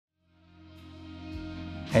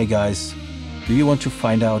Hey guys, do you want to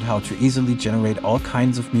find out how to easily generate all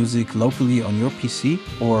kinds of music locally on your PC,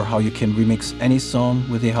 or how you can remix any song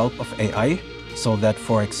with the help of AI? So that,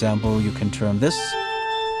 for example, you can turn this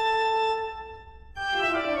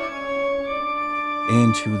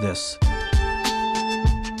into this.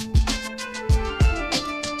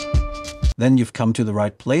 Then you've come to the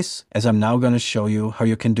right place, as I'm now going to show you how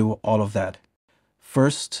you can do all of that.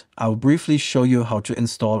 First, I'll briefly show you how to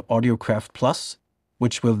install Audiocraft Plus,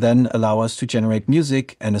 which will then allow us to generate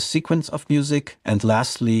music and a sequence of music. And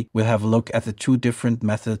lastly, we'll have a look at the two different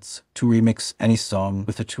methods to remix any song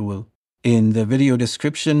with the tool. In the video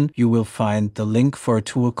description, you will find the link for a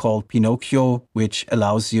tool called Pinocchio, which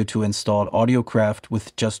allows you to install Audiocraft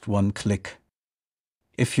with just one click.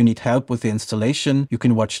 If you need help with the installation, you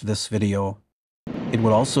can watch this video. It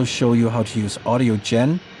will also show you how to use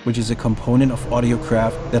AudioGen, which is a component of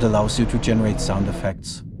Audiocraft that allows you to generate sound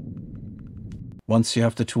effects. Once you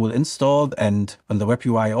have the tool installed and when the web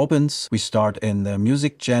UI opens, we start in the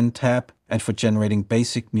MusicGen tab, and for generating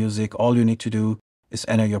basic music, all you need to do is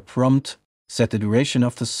enter your prompt, set the duration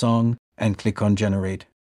of the song, and click on Generate.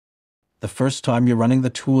 The first time you're running the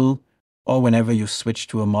tool, or whenever you switch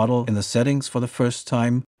to a model in the settings for the first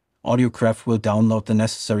time, Audiocraft will download the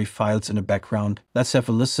necessary files in the background. Let's have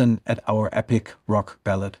a listen at our epic rock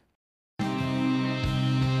ballad.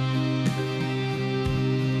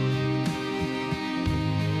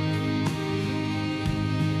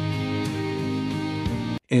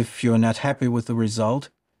 If you're not happy with the result,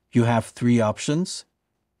 you have three options.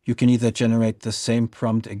 You can either generate the same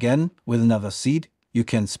prompt again with another seed, you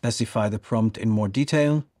can specify the prompt in more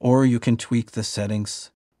detail, or you can tweak the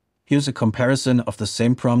settings. Here's a comparison of the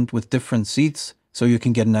same prompt with different seeds, so you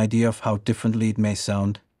can get an idea of how differently it may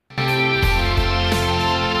sound.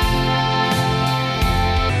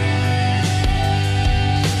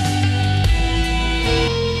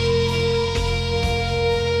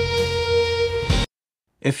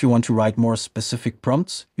 If you want to write more specific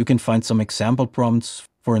prompts, you can find some example prompts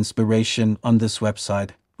for inspiration on this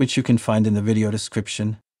website, which you can find in the video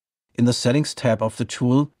description. In the Settings tab of the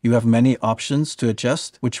tool, you have many options to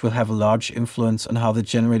adjust, which will have a large influence on how the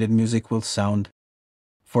generated music will sound.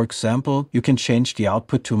 For example, you can change the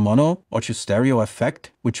output to mono or to stereo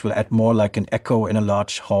effect, which will add more like an echo in a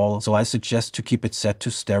large hall, so I suggest to keep it set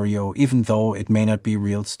to stereo, even though it may not be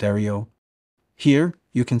real stereo. Here,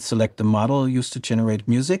 you can select the model used to generate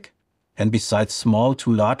music, and besides small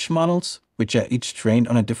to large models, which are each trained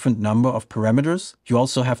on a different number of parameters, you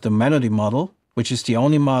also have the melody model, which is the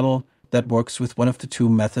only model that works with one of the two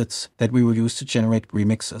methods that we will use to generate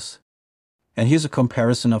remixes. And here's a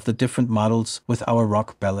comparison of the different models with our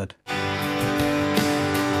rock ballad.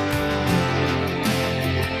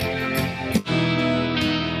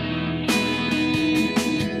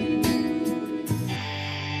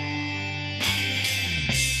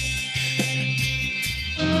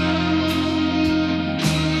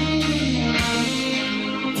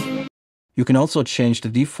 You can also change the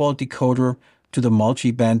default decoder to the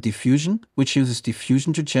multi-band diffusion, which uses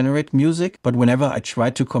diffusion to generate music, but whenever I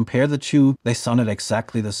tried to compare the two, they sounded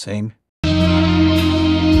exactly the same.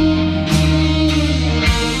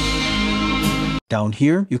 Down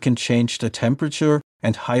here, you can change the temperature,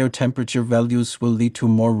 and higher temperature values will lead to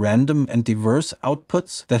more random and diverse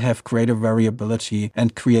outputs that have greater variability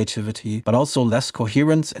and creativity, but also less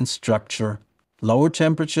coherence and structure. Lower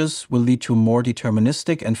temperatures will lead to more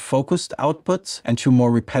deterministic and focused outputs and to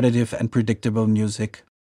more repetitive and predictable music.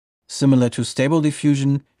 Similar to stable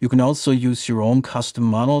diffusion, you can also use your own custom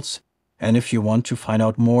models, and if you want to find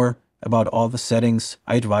out more about all the settings,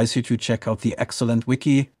 I advise you to check out the excellent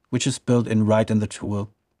wiki, which is built in right in the tool.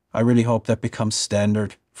 I really hope that becomes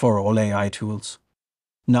standard for all AI tools.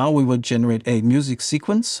 Now we will generate a music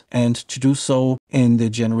sequence, and to do so, in the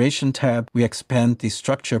Generation tab, we expand the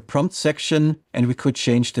Structure Prompt section, and we could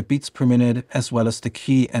change the beats per minute as well as the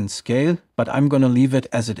key and scale, but I'm going to leave it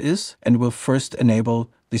as it is, and we'll first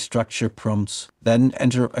enable the structure prompts. Then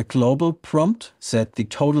enter a global prompt, set the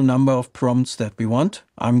total number of prompts that we want.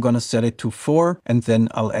 I'm going to set it to 4, and then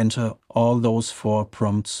I'll enter all those 4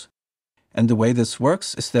 prompts. And the way this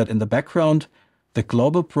works is that in the background, the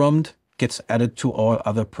global prompt gets added to all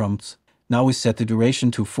other prompts. Now we set the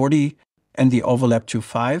duration to 40 and the overlap to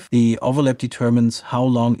 5. The overlap determines how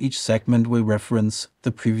long each segment will reference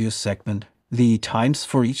the previous segment. The times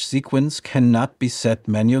for each sequence cannot be set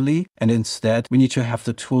manually, and instead we need to have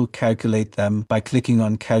the tool calculate them by clicking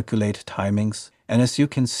on Calculate Timings. And as you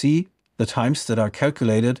can see, the times that are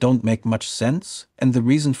calculated don't make much sense, and the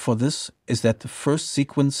reason for this is that the first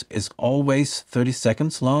sequence is always 30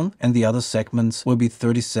 seconds long and the other segments will be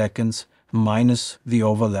 30 seconds minus the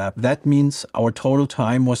overlap. That means our total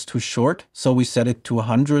time was too short, so we set it to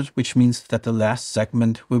 100, which means that the last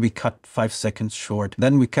segment will be cut 5 seconds short.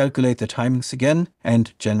 Then we calculate the timings again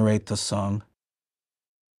and generate the song.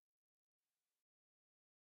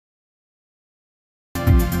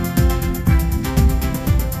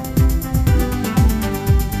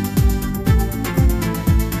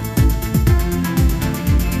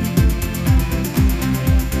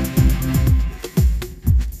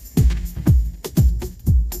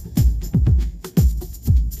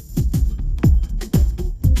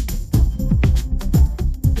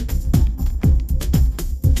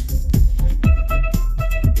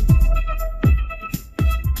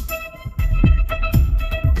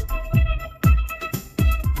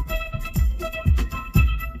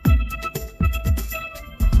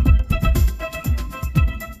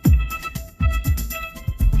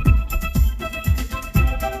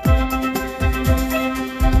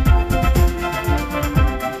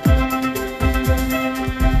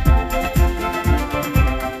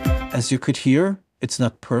 As you could hear, it's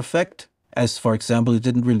not perfect, as for example, it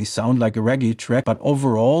didn't really sound like a reggae track, but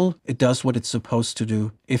overall, it does what it's supposed to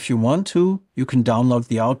do. If you want to, you can download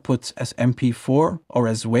the outputs as MP4 or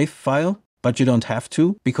as WAV file, but you don't have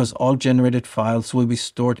to, because all generated files will be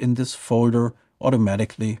stored in this folder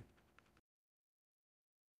automatically.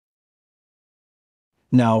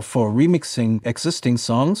 Now, for remixing existing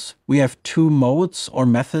songs, we have two modes or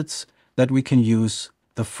methods that we can use.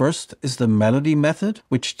 The first is the melody method,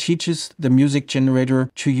 which teaches the music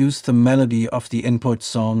generator to use the melody of the input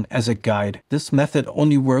song as a guide. This method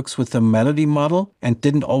only works with the melody model and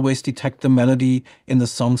didn't always detect the melody in the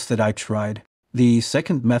songs that I tried. The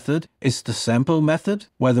second method is the sample method,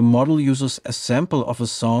 where the model uses a sample of a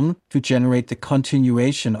song to generate the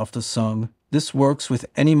continuation of the song. This works with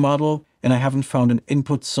any model, and I haven't found an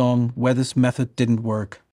input song where this method didn't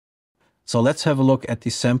work. So let's have a look at the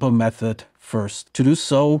sample method first. To do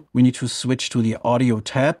so, we need to switch to the audio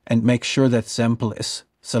tab and make sure that sample is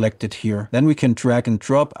selected here. Then we can drag and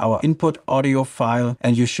drop our input audio file,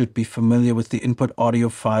 and you should be familiar with the input audio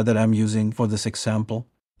file that I'm using for this example.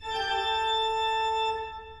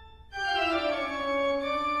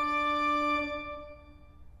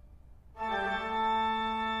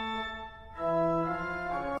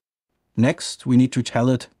 Next, we need to tell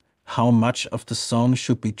it how much of the song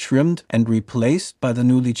should be trimmed and replaced by the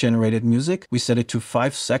newly generated music. We set it to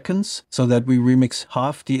 5 seconds so that we remix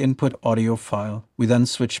half the input audio file. We then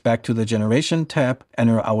switch back to the Generation tab,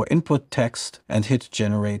 enter our input text, and hit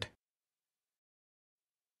Generate.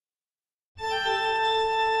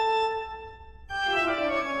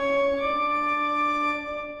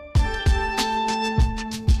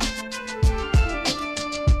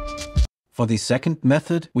 For the second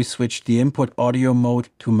method, we switch the input audio mode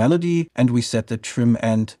to melody and we set the trim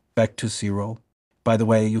end back to 0. By the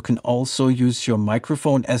way, you can also use your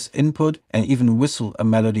microphone as input and even whistle a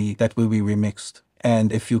melody that will be remixed.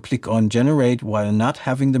 And if you click on Generate while not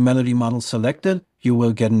having the melody model selected, you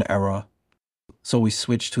will get an error. So we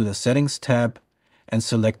switch to the Settings tab and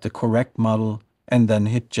select the correct model and then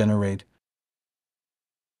hit Generate.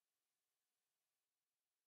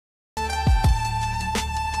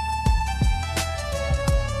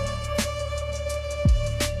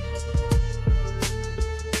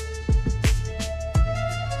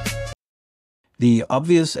 The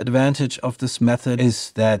obvious advantage of this method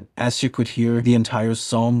is that, as you could hear, the entire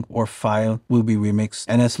song or file will be remixed.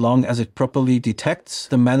 And as long as it properly detects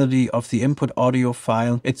the melody of the input audio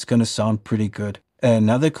file, it's gonna sound pretty good.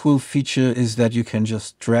 Another cool feature is that you can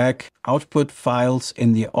just drag output files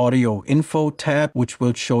in the audio info tab, which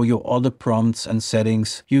will show you all the prompts and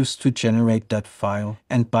settings used to generate that file.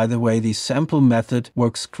 And by the way, the sample method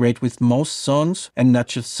works great with most songs and not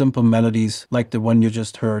just simple melodies like the one you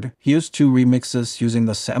just heard. Here's 2 remixes using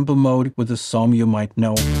the sample mode with a song you might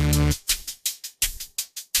know.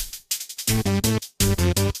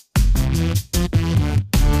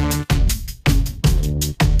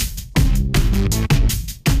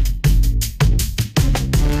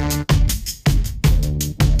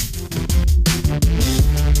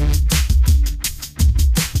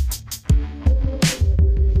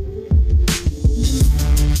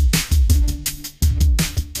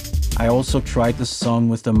 I also tried this song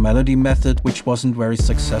with the melody method, which wasn't very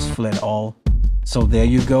successful at all. So there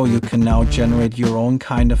you go, you can now generate your own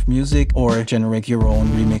kind of music or generate your own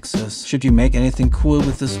remixes. Should you make anything cool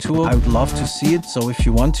with this tool, I would love to see it, so if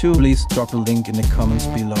you want to, please drop a link in the comments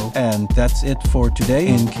below. And that's it for today.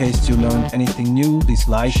 In case you learned anything new, please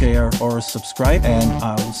like, share or subscribe, and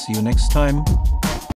I will see you next time.